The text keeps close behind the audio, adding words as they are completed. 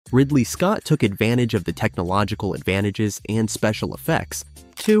Ridley Scott took advantage of the technological advantages and special effects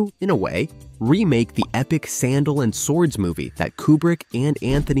to, in a way, remake the epic sandal and swords movie that Kubrick and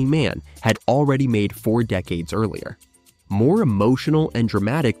Anthony Mann had already made 4 decades earlier. More emotional and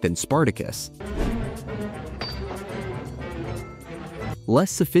dramatic than Spartacus,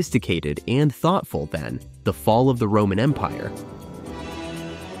 less sophisticated and thoughtful than The Fall of the Roman Empire,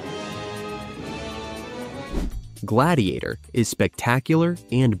 Gladiator is spectacular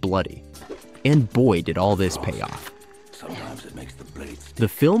and bloody. And boy, did all this pay off. Sometimes it makes the blades. The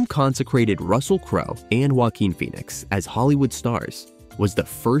film consecrated Russell Crowe and Joaquin Phoenix as Hollywood stars, was the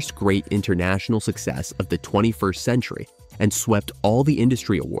first great international success of the 21st century, and swept all the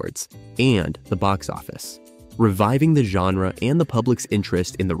industry awards and the box office, reviving the genre and the public's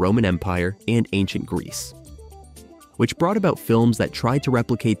interest in the Roman Empire and ancient Greece, which brought about films that tried to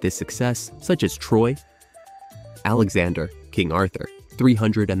replicate this success, such as Troy, Alexander, King Arthur,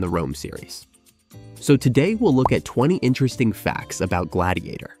 300, and the Rome series. So today we'll look at 20 interesting facts about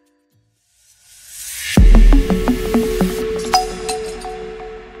Gladiator.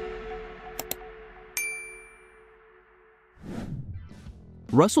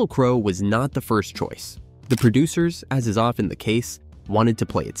 Russell Crowe was not the first choice. The producers, as is often the case, wanted to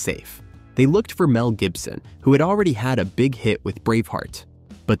play it safe. They looked for Mel Gibson, who had already had a big hit with Braveheart.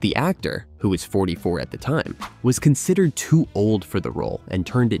 But the actor, who was 44 at the time, was considered too old for the role and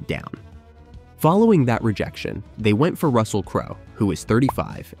turned it down. Following that rejection, they went for Russell Crowe, who was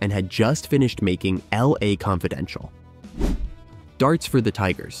 35 and had just finished making L.A. Confidential. Darts for the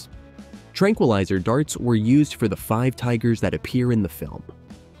tigers. Tranquilizer darts were used for the 5 tigers that appear in the film.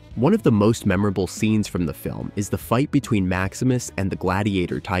 One of the most memorable scenes from the film is the fight between Maximus and the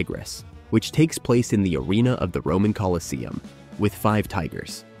gladiator tigress, which takes place in the arena of the Roman Colosseum, with 5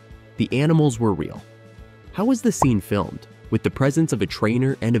 tigers. The animals were real. How was the scene filmed? With the presence of a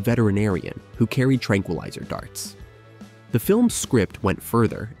trainer and a veterinarian who carried tranquilizer darts. The film's script went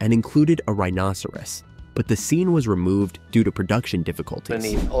further and included a rhinoceros, but the scene was removed due to production difficulties. I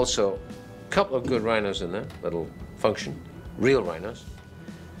need also a couple of good rhinos in there that'll function, real rhinos.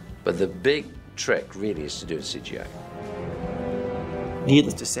 But the big trick really is to do it CGI.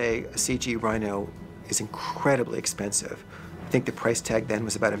 Needless to say, a CG rhino is incredibly expensive. I think the price tag then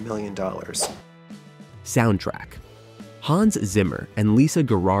was about $1 million. Soundtrack. Hans Zimmer and Lisa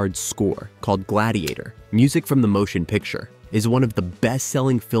Gerrard's score, called Gladiator, music from the motion picture, is one of the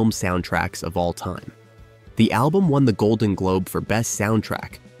best-selling film soundtracks of all time. The album won the Golden Globe for Best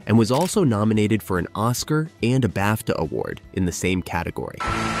Soundtrack and was also nominated for an Oscar and a BAFTA award in the same category.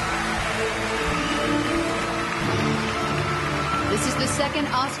 This is the second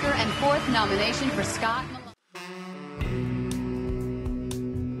Oscar and 4th nomination for Scott.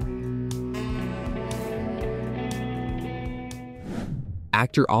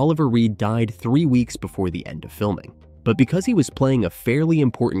 Actor Oliver Reed died 3 weeks before the end of filming, but because he was playing a fairly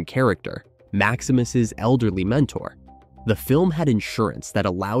important character, Maximus's elderly mentor, the film had insurance that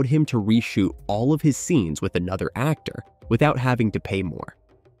allowed him to reshoot all of his scenes with another actor without having to pay more.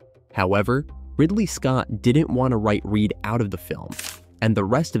 However, Ridley Scott didn't want to write Reed out of the film, and the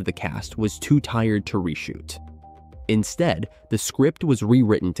rest of the cast was too tired to reshoot. Instead, the script was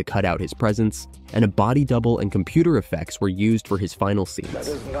rewritten to cut out his presence, and a body double and computer effects were used for his final scenes. That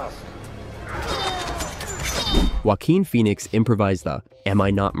is enough. Joaquin Phoenix improvised the "Am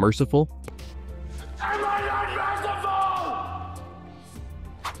I not merciful?" Am I not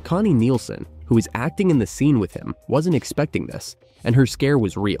merciful? Connie Nielsen, who was acting in the scene with him, wasn't expecting this, and her scare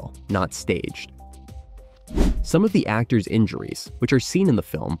was real, not staged. Some of the actors' injuries, which are seen in the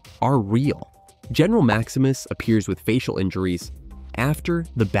film, are real. General Maximus appears with facial injuries after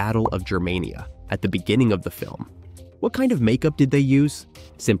the Battle of Germania at the beginning of the film. What kind of makeup did they use?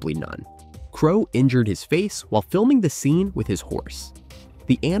 Simply none. Crowe injured his face while filming the scene with his horse.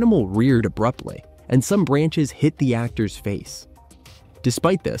 The animal reared abruptly, and some branches hit the actor's face.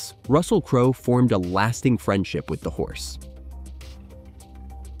 Despite this, Russell Crowe formed a lasting friendship with the horse.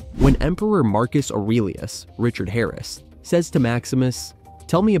 When Emperor Marcus Aurelius, Richard Harris, says to Maximus,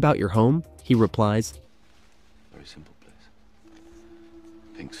 "Tell me about your home," he replies, Very simple place.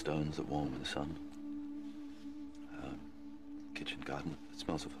 Pink stones that warm in the sun. Kitchen garden that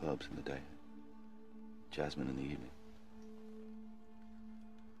smells of herbs in the day. Jasmine in the evening.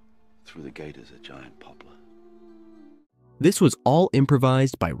 Through the gate is a giant poplar. This was all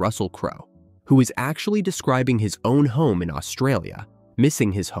improvised by Russell Crowe, who was actually describing his own home in Australia,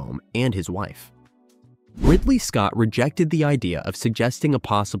 missing his home and his wife. Ridley Scott rejected the idea of suggesting a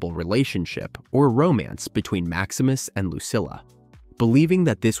possible relationship or romance between Maximus and Lucilla. believing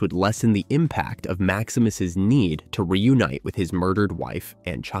that this would lessen the impact of Maximus's need to reunite with his murdered wife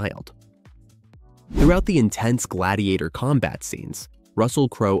and child. Throughout the intense gladiator combat scenes, Russell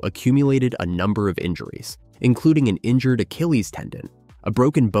Crowe accumulated a number of injuries, including an injured Achilles tendon, a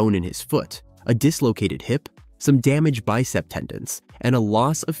broken bone in his foot, a dislocated hip, some damaged bicep tendons, and a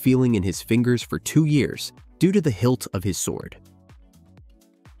loss of feeling in his fingers for 2 years due to the hilt of his sword.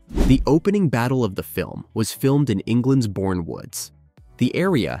 The opening battle of the film was filmed in England's Bourne Woods. The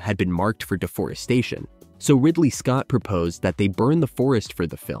area had been marked for deforestation, so Ridley Scott proposed that they burn the forest for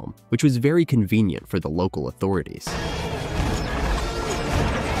the film, which was very convenient for the local authorities.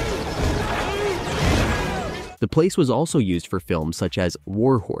 The place was also used for films such as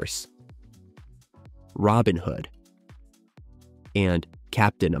War Horse, Robin Hood, and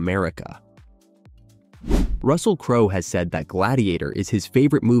Captain America. Russell Crowe has said that Gladiator is his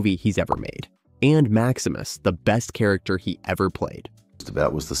favorite movie he's ever made, and Maximus the best character he ever played.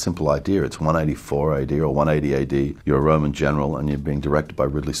 About was the simple idea. It's 184 AD or 180 AD. You're a Roman general and you're being directed by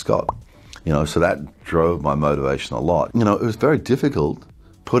Ridley Scott. So that drove my motivation a lot. It was very difficult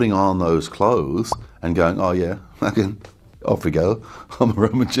putting on those clothes and going, oh yeah, off we go. I'm a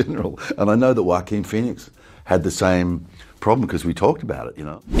Roman general. And I know that Joaquin Phoenix had the same problem because we talked about it,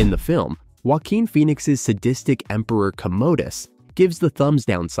 In the film, Joaquin Phoenix's sadistic emperor Commodus gives the thumbs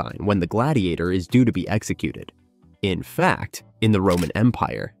down sign when the gladiator is due to be executed. In fact, in the Roman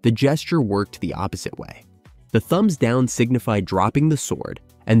Empire, the gesture worked the opposite way. The thumbs down signified dropping the sword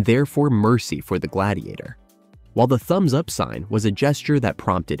and therefore mercy for the gladiator, while the thumbs up sign was a gesture that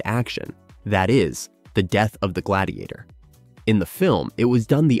prompted action, that is, the death of the gladiator. In the film, it was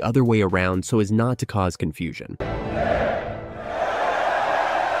done the other way around so as not to cause confusion.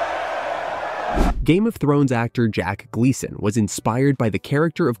 Game of Thrones actor Jack Gleeson was inspired by the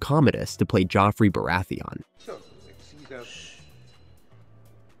character of Commodus to play Joffrey Baratheon.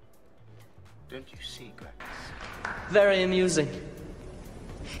 Don't you see, Grax? Very amusing.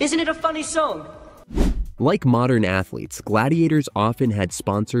 Isn't it a funny song? Like modern athletes, gladiators often had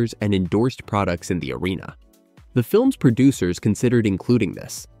sponsors and endorsed products in the arena. The film's producers considered including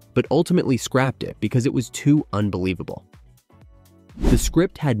this, but ultimately scrapped it because it was too unbelievable. The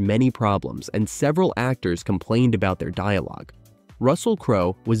script had many problems and several actors complained about their dialogue. Russell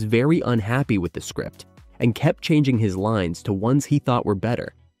Crowe was very unhappy with the script and kept changing his lines to ones he thought were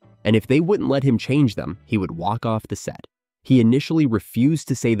better. And if they wouldn't let him change them, he would walk off the set. He initially refused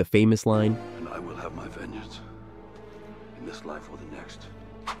to say the famous line, "And I will have my vengeance, in this life or the next."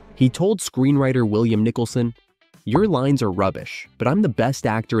 He told screenwriter William Nicholson, "Your lines are rubbish, but I'm the best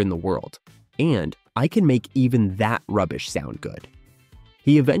actor in the world, and I can make even that rubbish sound good."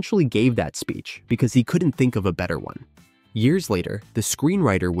 He eventually gave that speech because he couldn't think of a better one. Years later, the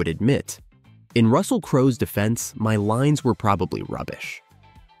screenwriter would admit, "In Russell Crowe's defense, my lines were probably rubbish."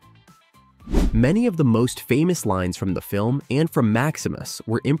 Many of the most famous lines from the film and from Maximus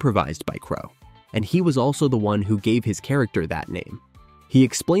were improvised by Crowe, and he was also the one who gave his character that name. He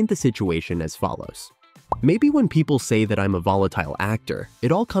explained the situation as follows. "Maybe when people say that I'm a volatile actor,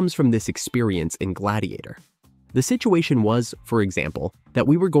 it all comes from this experience in Gladiator. The situation was, for example, that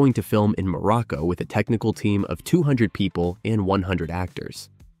we were going to film in Morocco with a technical team of 200 people and 100 actors,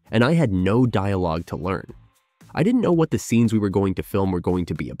 and I had no dialogue to learn. I didn't know what the scenes we were going to film were going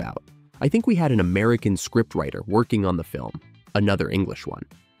to be about. I think we had an American scriptwriter working on the film, another English one,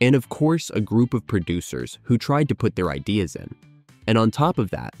 and of course a group of producers who tried to put their ideas in. And on top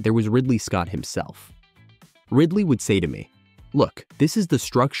of that, there was Ridley Scott himself. Ridley would say to me, 'Look, this is the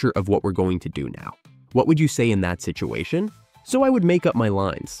structure of what we're going to do now. What would you say in that situation?' So I would make up my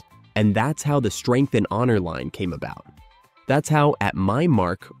lines. And that's how the strength and honor line came about. That's how At My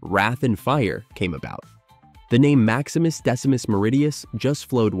Mark, Wrath and Fire came about. The name Maximus Decimus Meridius just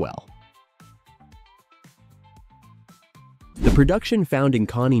flowed well." The production found in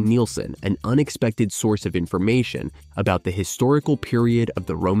Connie Nielsen an unexpected source of information about the historical period of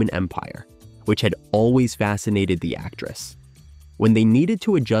the Roman Empire, which had always fascinated the actress. When they needed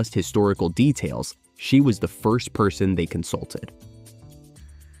to adjust historical details, she was the first person they consulted.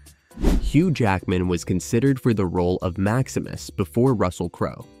 Hugh Jackman was considered for the role of Maximus before Russell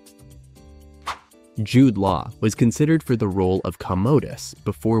Crowe. Jude Law was considered for the role of Commodus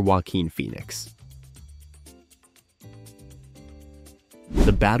before Joaquin Phoenix.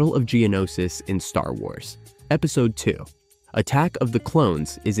 The Battle of Geonosis in Star Wars, Episode 2, Attack of the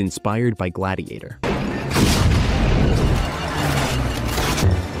Clones, is inspired by Gladiator.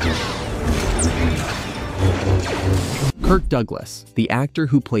 Kirk Douglas, the actor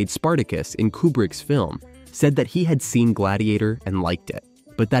who played Spartacus in Kubrick's film, said that he had seen Gladiator and liked it,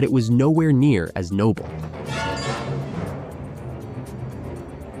 but that it was nowhere near as noble.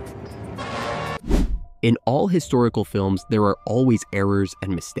 In all historical films, there are always errors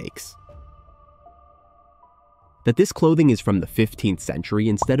and mistakes. That this clothing is from the 15th century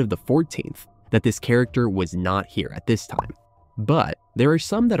instead of the 14th, that this character was not here at this time. But there are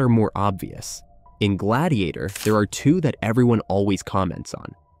some that are more obvious. In Gladiator, there are two that everyone always comments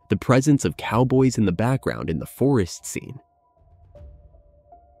on: the presence of cowboys in the background in the forest scene,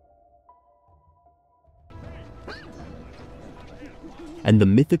 and the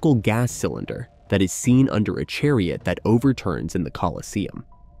mythical gas cylinder that is seen under a chariot that overturns in the Colosseum.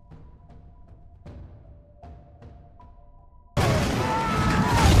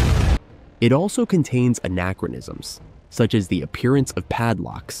 It also contains anachronisms, such as the appearance of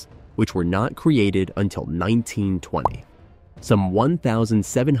padlocks, which were not created until 1920, some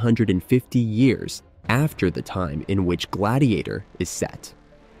 1,750 years after the time in which Gladiator is set.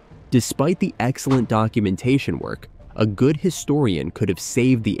 Despite the excellent documentation work, a good historian could have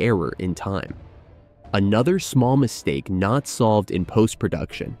saved the error in time. Another small mistake not solved in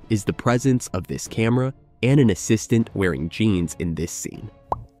post-production is the presence of this camera and an assistant wearing jeans in this scene,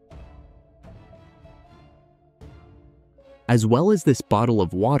 as well as this bottle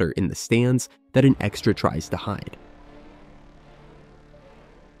of water in the stands that an extra tries to hide.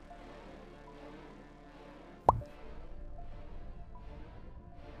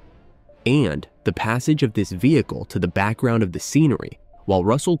 And the passage of this vehicle to the background of the scenery while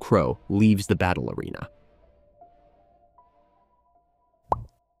Russell Crowe leaves the battle arena.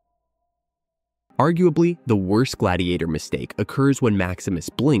 Arguably, the worst Gladiator mistake occurs when Maximus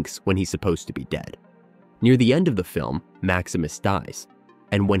blinks when he's supposed to be dead. Near the end of the film, Maximus dies,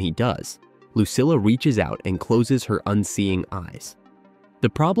 and when he does, Lucilla reaches out and closes her unseeing eyes. The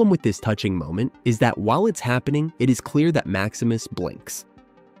problem with this touching moment is that while it's happening, it is clear that Maximus blinks.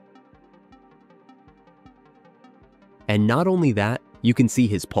 And not only that, you can see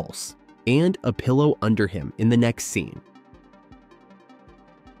his pulse, and a pillow under him in the next scene.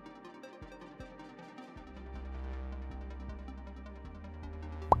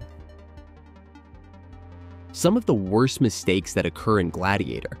 Some of the worst mistakes that occur in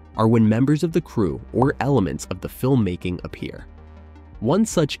Gladiator are when members of the crew or elements of the filmmaking appear. One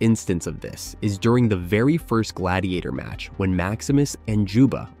such instance of this is during the very first Gladiator match when Maximus and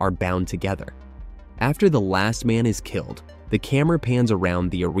Juba are bound together. After the last man is killed, the camera pans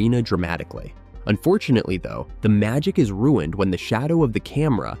around the arena dramatically. Unfortunately though, the magic is ruined when the shadow of the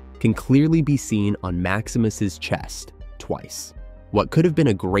camera can clearly be seen on Maximus's chest twice. What could have been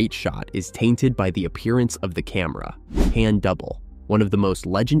a great shot is tainted by the appearance of the camera, hand double. One of the most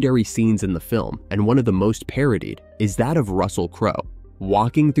legendary scenes in the film, and one of the most parodied, is that of Russell Crowe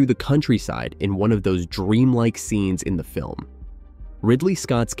walking through the countryside in one of those dreamlike scenes in the film. Ridley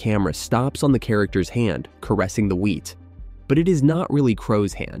Scott's camera stops on the character's hand, caressing the wheat, but it is not really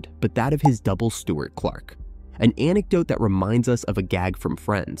Crowe's hand, but that of his double Stuart Clark. An anecdote that reminds us of a gag from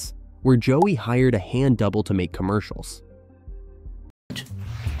Friends, where Joey hired a hand double to make commercials.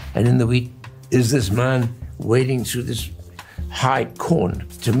 And in the wheat is this man wading through this high corn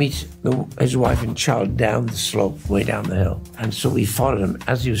to meet his wife and child down the slope, way down the hill. And so we followed him.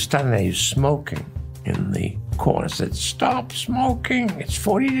 As he was standing there, he was smoking in the corner. I said, "Stop smoking, it's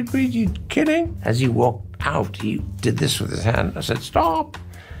 40 degrees, you kidding?" As he walked out, he did this with his hand. I said, "Stop."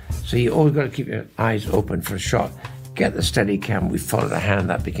 So you always got to keep your eyes open for a shot. Get the steady cam, we followed a hand,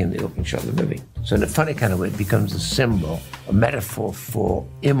 that became the opening shot of the movie. So in a funny kind of way, it becomes a symbol, a metaphor for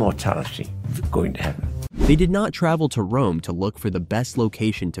immortality, going to heaven. They did not travel to Rome to look for the best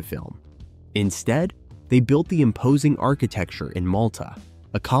location to film. Instead, they built the imposing architecture in Malta,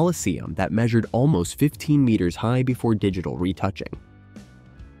 a Colosseum that measured almost 15 meters high before digital retouching.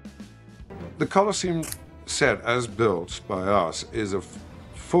 The Colosseum set, as built by us, is a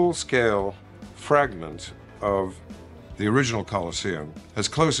full-scale fragment of the original Colosseum, as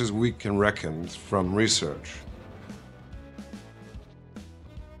close as we can reckon from research.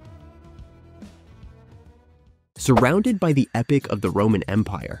 Surrounded by the epic of the Roman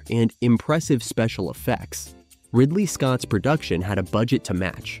Empire and impressive special effects, Ridley Scott's production had a budget to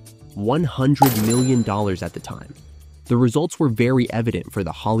match, $100 million at the time. The results were very evident for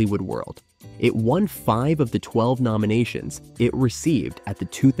the Hollywood world. It won 5 of the 12 nominations it received at the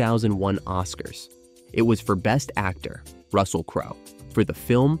 2001 Oscars. It was for Best Actor, Russell Crowe, for the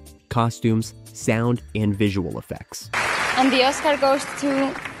film, costumes, sound, and visual effects. And the Oscar goes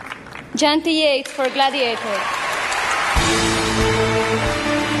to Janty Yates for Gladiator.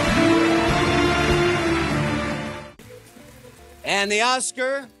 And the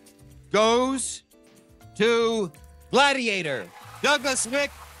Oscar goes to Gladiator. Douglas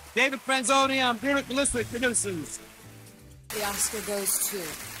Wick, David Franzoni, and Buick Listwick producers. The Oscar goes to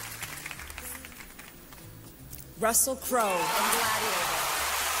Russell Crowe in Gladiator.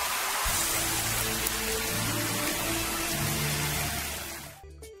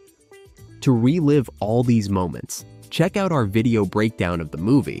 To relive all these moments, check out our video breakdown of the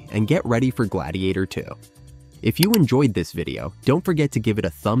movie and get ready for Gladiator 2. If you enjoyed this video, don't forget to give it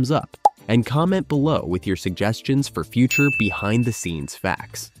a thumbs up and comment below with your suggestions for future behind-the-scenes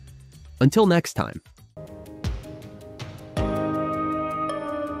facts. Until next time,